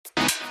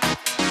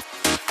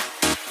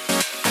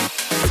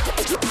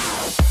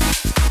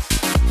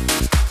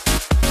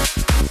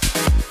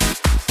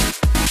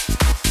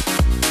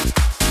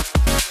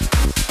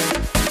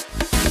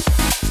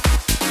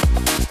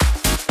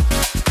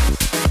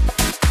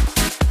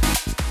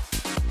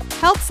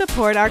Help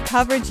support our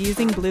coverage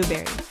using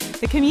Blueberry,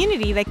 the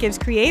community that gives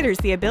creators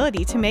the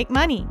ability to make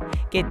money,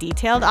 get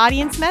detailed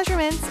audience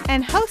measurements,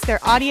 and host their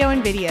audio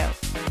and video.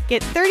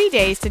 Get 30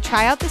 days to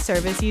try out the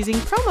service using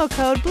promo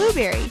code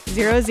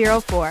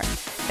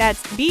Blueberry004.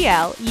 That's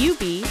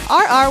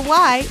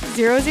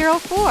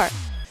BLUBRRY004.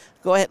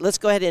 Go ahead. Let's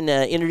go ahead and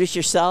introduce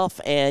yourself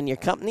and your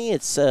company.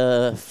 It's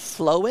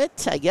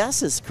FlowIt, I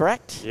guess, is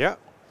correct? Yeah.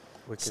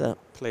 We can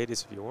play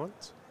this if you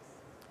want.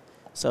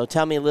 So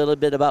tell me a little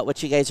bit about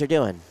what you guys are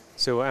doing.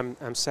 So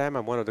I'm Sam.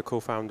 I'm one of the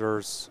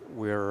co-founders.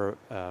 We're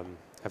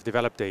have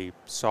developed a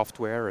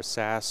software, a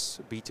SaaS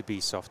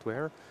B2B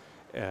software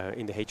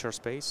in the HR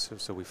space.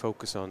 So we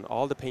focus on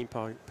all the pain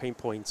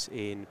points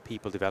in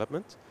people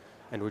development,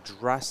 and we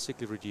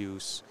drastically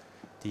reduce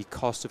the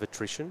cost of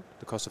attrition,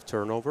 the cost of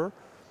turnover,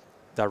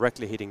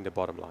 directly hitting the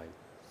bottom line.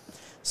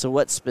 So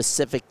what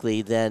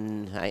specifically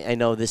then, I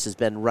know this has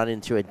been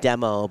running through a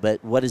demo,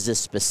 but what does this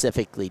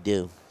specifically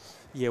do?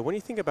 Yeah, when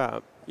you think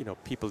about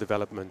people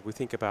development, we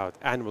think about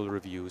annual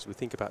reviews, we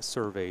think about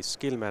surveys,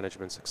 skill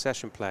management,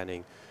 succession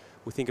planning,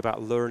 we think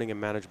about learning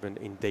and management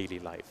in daily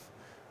life,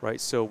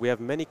 right? So we have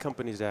many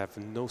companies that have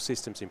no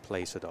systems in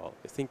place at all.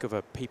 Think of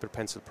a paper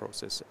pencil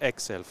process,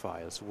 Excel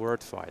files,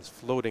 Word files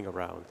floating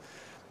around,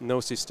 no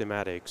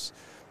systematics.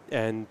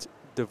 And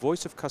the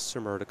voice of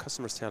customer, the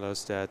customers tell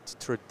us that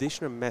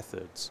traditional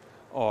methods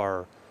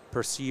are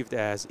perceived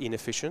as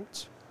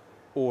inefficient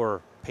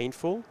or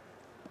painful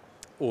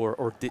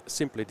or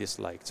simply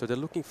disliked. So they're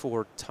looking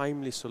for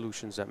timely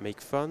solutions that make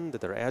fun,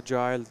 that are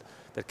agile,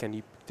 that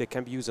can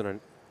be used on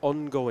an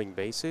ongoing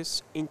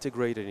basis,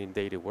 integrated in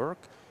daily work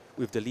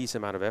with the least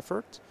amount of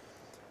effort.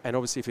 And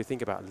obviously, if you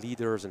think about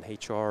leaders and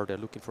HR, they're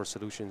looking for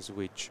solutions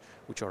which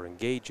are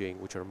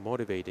engaging, which are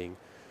motivating,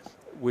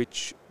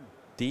 which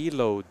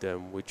deload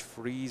them, which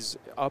frees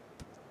up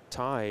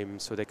time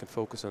so they can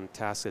focus on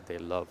tasks that they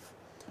love.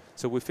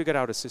 So we figured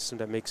out a system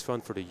that makes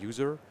fun for the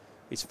user,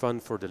 is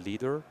fun for the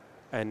leader,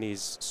 and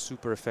is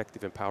super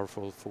effective and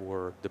powerful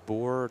for the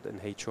board and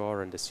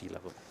HR and the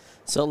C-level.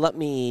 So let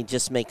me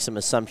just make some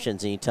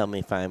assumptions, and you tell me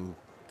if I'm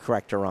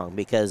correct or wrong,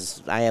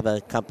 because I have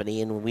a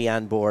company and we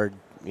onboard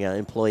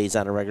employees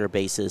on a regular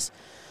basis.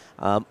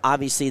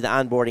 Obviously, the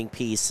onboarding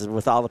piece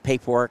with all the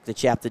paperwork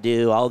that you have to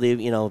do, all the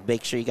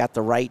make sure you got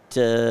the right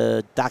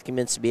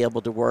documents to be able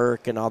to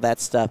work and all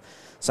that stuff.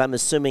 So I'm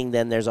assuming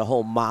then there's a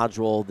whole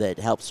module that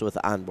helps with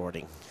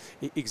onboarding.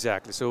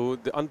 Exactly. So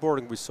the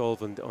onboarding we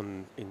solve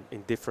in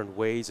different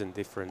ways and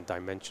different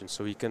dimensions.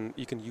 So you can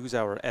use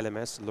our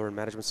LMS, Learn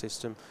Management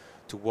System,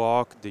 to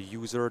walk the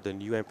user, the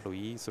new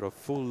employee, through a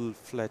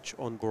full-fledged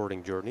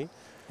onboarding journey.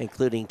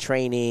 Including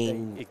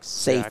training,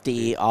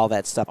 safety, all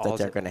that stuff that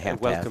they're going to have.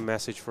 Welcome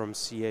message from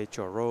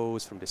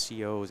CHROs, from the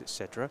COs,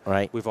 etc.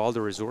 Right. With all the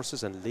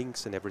resources and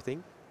links and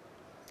everything.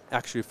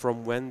 Actually,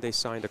 from when they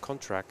sign the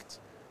contract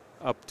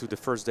up to the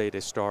first day they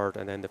start,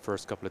 and then the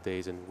first couple of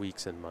days and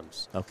weeks and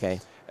months. Okay.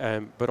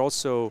 But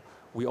also,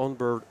 we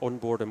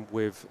onboard them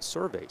with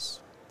surveys.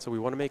 So we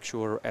want to make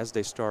sure as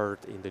they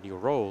start in the new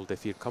role, they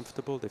feel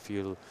comfortable, they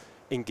feel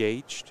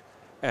engaged,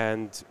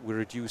 and we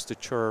reduce the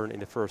churn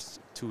in the first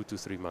 2 to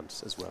 3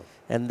 months as well.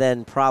 And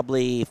then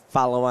probably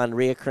follow on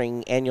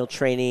reoccurring annual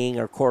training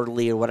or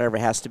quarterly or whatever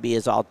it has to be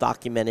is all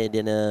documented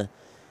in the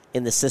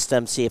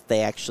system, see if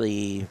they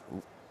actually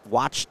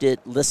watched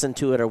it, listened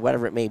to it, or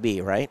whatever it may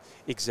be, right?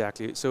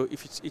 Exactly. So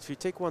if you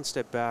take one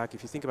step back,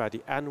 if you think about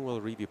the annual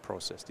review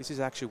process, this is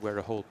actually where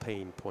the whole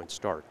pain point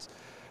starts.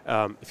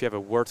 If you have a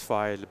Word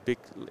file, a big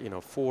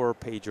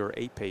 4-pager,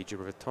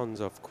 8-pager with tons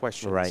of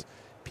questions, right,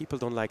 people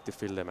don't like to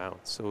fill them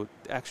out. So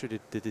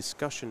actually the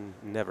discussion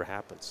never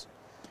happens.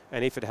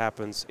 And if it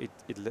happens, it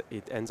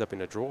ends up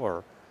in a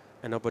drawer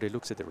and nobody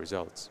looks at the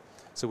results.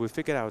 So we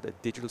figured out a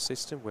digital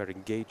system where it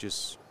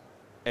engages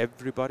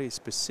everybody,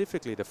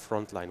 specifically the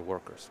frontline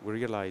workers. We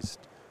realized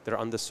they're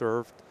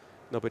underserved,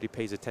 nobody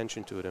pays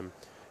attention to them,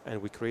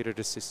 and we created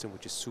a system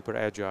which is super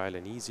agile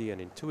and easy and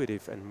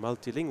intuitive and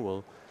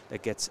multilingual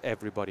that gets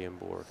everybody on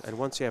board. And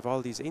once you have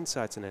all these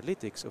insights and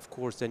analytics, of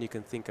course, then you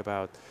can think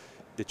about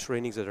the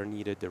trainings that are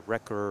needed, the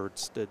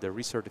records, the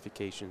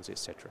recertifications,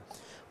 etc.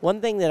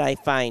 One thing that I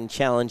find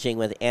challenging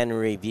with annual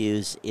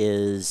reviews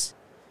is,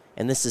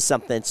 and this is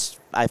something that's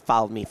I've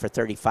followed me for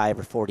 35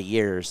 or 40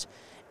 years,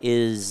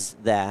 is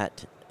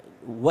that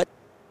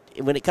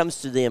when it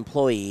comes to the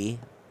employee,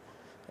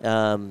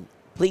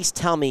 please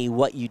tell me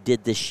what you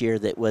did this year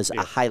that was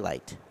a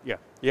highlight.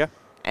 Yeah.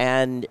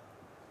 And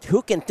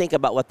who can think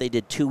about what they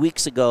did 2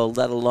 weeks ago,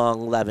 let alone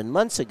 11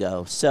 months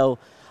ago? So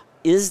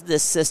is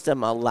this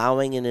system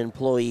allowing an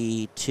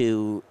employee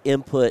to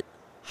input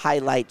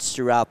highlights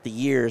throughout the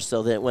year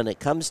so that when it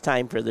comes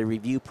time for the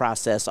review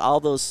process, all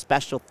those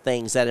special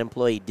things that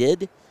employee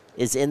did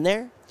is in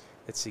there?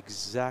 It's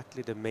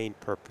exactly the main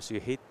purpose. You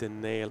hit the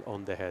nail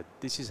on the head.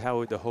 This is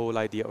how the whole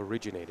idea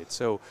originated.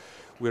 So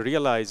we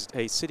realized,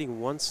 hey, sitting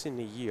once in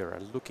a year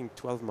and looking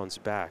 12 months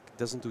back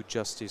doesn't do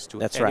justice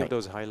to any of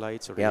those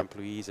highlights or the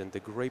employees and the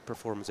great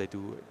performance they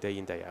do day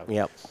in, day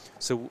out.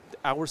 So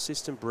our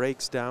system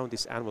breaks down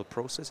this annual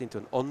process into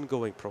an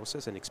ongoing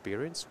process and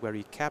experience where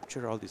you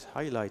capture all these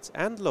highlights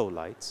and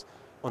lowlights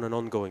on an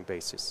ongoing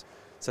basis,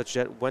 such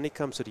that when it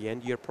comes to the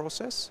end year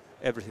process,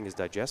 everything is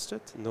digested,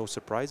 no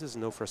surprises,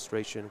 no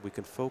frustration. We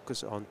can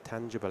focus on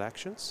tangible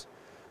actions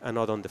and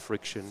not on the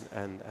friction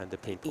and the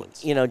pain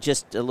points. You know,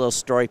 just a little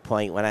story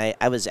point. When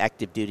I was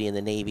active duty in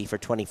the Navy for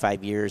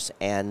 25 years,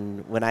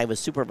 and when I was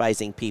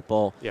supervising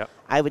people,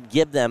 I would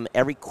give them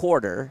every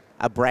quarter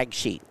a brag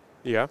sheet.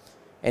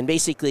 And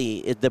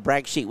basically, the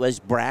brag sheet was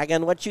brag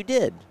on what you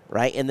did,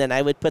 right? And then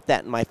I would put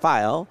that in my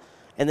file.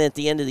 And then at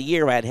the end of the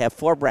year, I'd have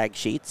 4 brag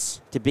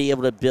sheets to be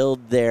able to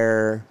build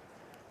their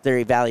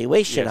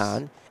evaluation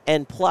on.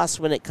 And plus,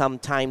 when it come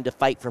time to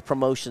fight for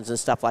promotions and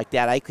stuff like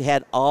that, I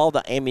had all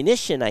the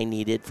ammunition I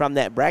needed from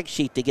that brag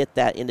sheet to get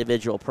that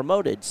individual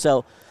promoted.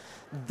 So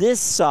this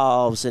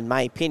solves, in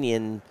my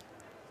opinion,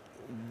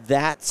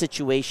 that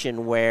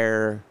situation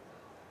where,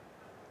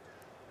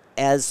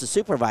 as the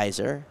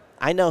supervisor,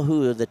 I know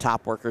who the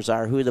top workers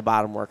are, who the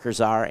bottom workers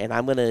are, and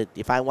I'm going to,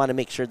 if I want to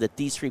make sure that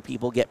these 3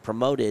 people get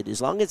promoted,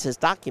 as long as it's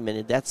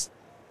documented, that's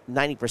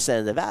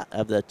 90%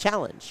 of the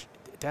challenge.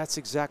 That's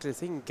exactly the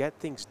thing. Get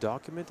things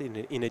documented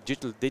in a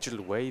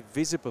digital way,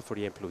 visible for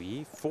the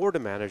employee, for the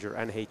manager,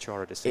 and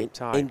HR at the same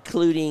time.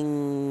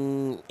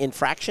 Including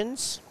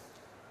infractions?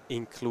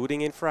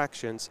 Including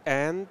infractions.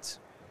 And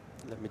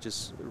let me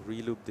just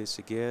reloop this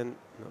again.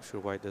 Not sure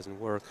why it doesn't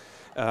work.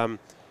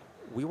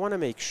 We want to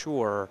make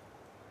sure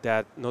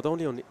that not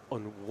only on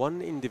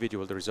one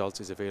individual the results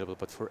is available,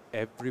 but for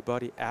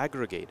everybody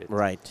aggregated.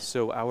 Right.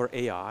 So our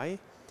AI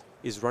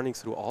is running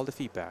through all the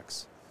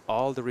feedbacks,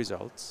 all the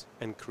results,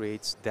 and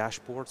creates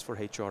dashboards for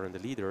HR and the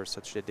leaders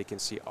such that they can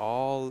see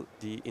all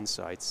the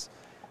insights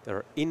that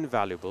are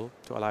invaluable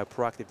to allow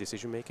proactive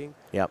decision making.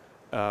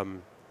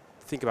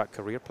 Think about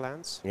career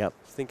plans.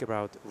 Think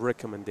about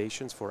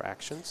recommendations for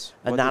actions.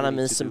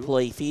 Anonymous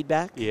employee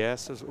feedback.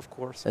 Yes, of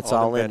course. It's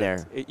all in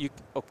there.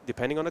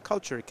 Depending on the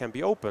culture, it can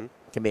be open.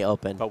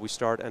 But we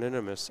start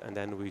anonymous, and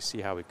then we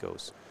see how it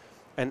goes.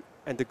 And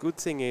the good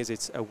thing is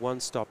it's a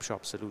one-stop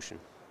shop solution.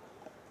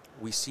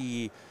 We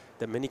see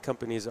that many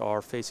companies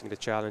are facing the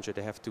challenge that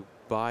they have to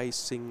buy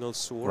single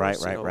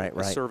source,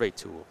 a survey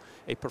tool,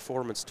 a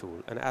performance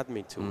tool, an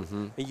admin tool,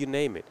 and you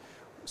name it.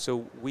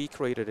 So we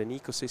created an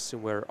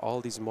ecosystem where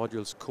all these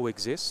modules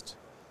coexist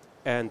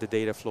and the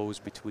data flows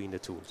between the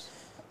tools.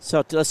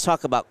 So let's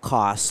talk about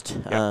cost.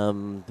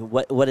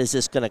 What is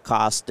this going to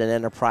cost an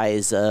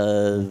enterprise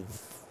of,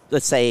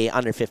 let's say,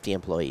 under 50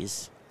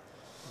 employees?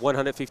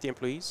 150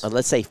 employees?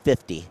 Let's say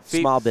 50.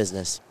 Small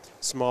business.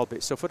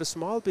 So for the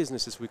small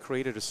businesses, we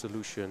created a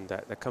solution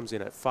that comes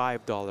in at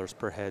 $5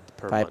 per head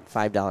per month.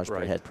 $5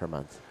 per head per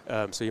month.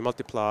 So you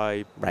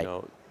multiply,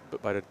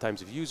 by the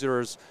times of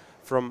users.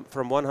 From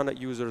 100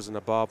 users and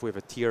above, we have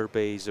a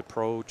tier-based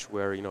approach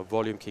where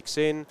volume kicks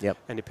in,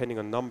 and depending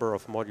on number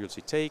of modules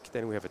you take,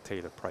 then we have a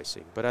tailored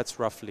pricing. But that's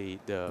roughly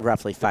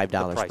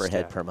 $5 per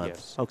head per month.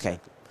 Yes, okay,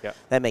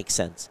 exactly. That makes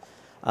sense.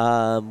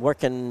 Where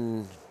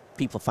can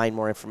people find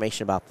more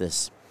information about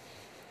this?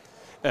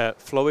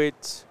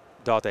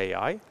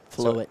 FlowIt.ai.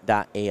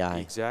 FlowIt.ai.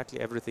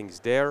 Exactly, everything's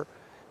there.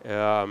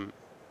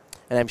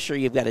 And I'm sure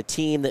you've got a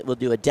team that will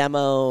do a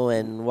demo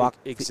and walk.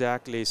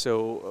 Exactly.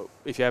 So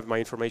if you have my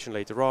information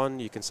later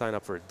on, you can sign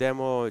up for a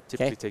demo. It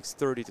typically takes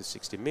 30 to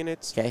 60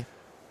 minutes. The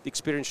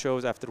experience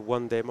shows after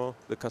one demo,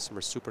 the customer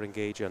is super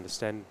engaged,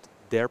 understand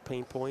their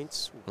pain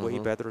points way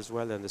better as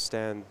well,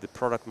 understand the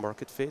product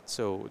market fit.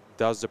 So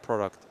does the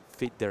product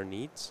fit their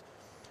needs?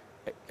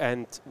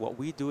 And what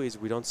we do is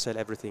we don't sell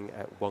everything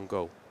at one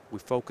go. We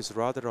focus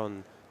rather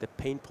on the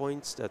pain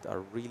points that are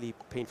really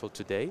painful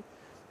today.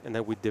 And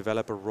then we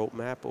develop a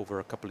roadmap over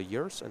a couple of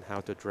years on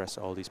how to address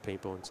all these pain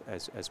points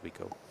as we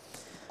go.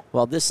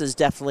 Well, this is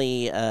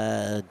definitely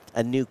a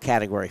new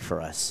category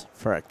for us.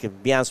 To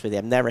be honest with you,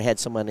 I've never had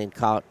someone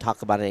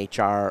talk about an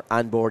HR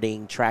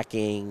onboarding,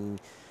 tracking,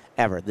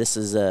 ever. This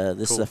is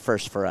a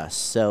first for us.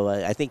 So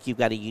I think you've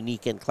got a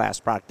unique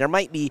in-class product. There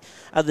might be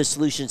other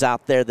solutions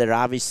out there that are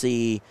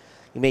obviously.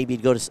 Maybe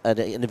you'd go to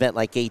an event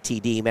like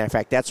ATD. Matter of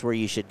fact, that's where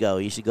you should go.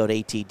 You should go to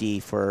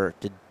ATD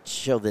to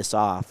show this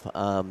off.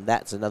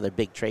 That's another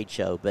big trade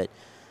show, but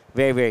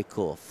very, very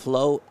cool.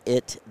 FlowIt.ai.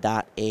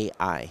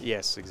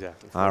 Yes,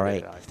 exactly. All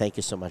right. Thank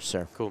you so much,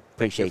 sir. Cool.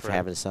 Appreciate you for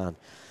having us on.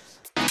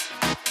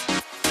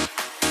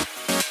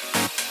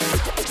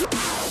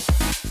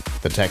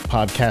 The Tech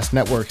Podcast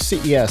Network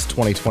CES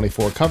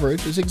 2024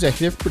 coverage is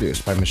executive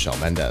produced by Michelle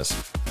Mendez.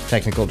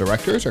 Technical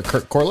directors are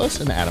Kurt Corliss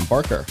and Adam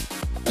Barker.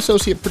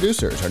 Associate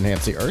producers are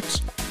Nancy Ertz,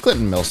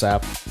 Clinton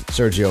Millsap,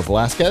 Sergio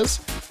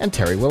Velasquez, and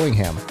Terry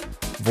Willingham.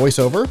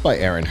 Voiceover by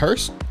Aaron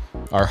Hurst.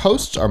 Our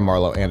hosts are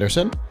Marlo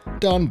Anderson,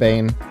 Don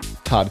Bain,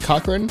 Todd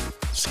Cochran,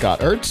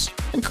 Scott Ertz,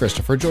 and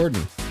Christopher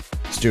Jordan.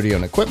 Studio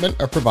and equipment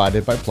are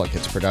provided by Plug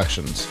Hits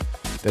Productions.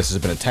 This has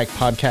been a Tech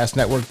Podcast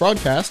Network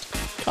broadcast,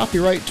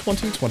 copyright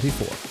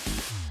 2024.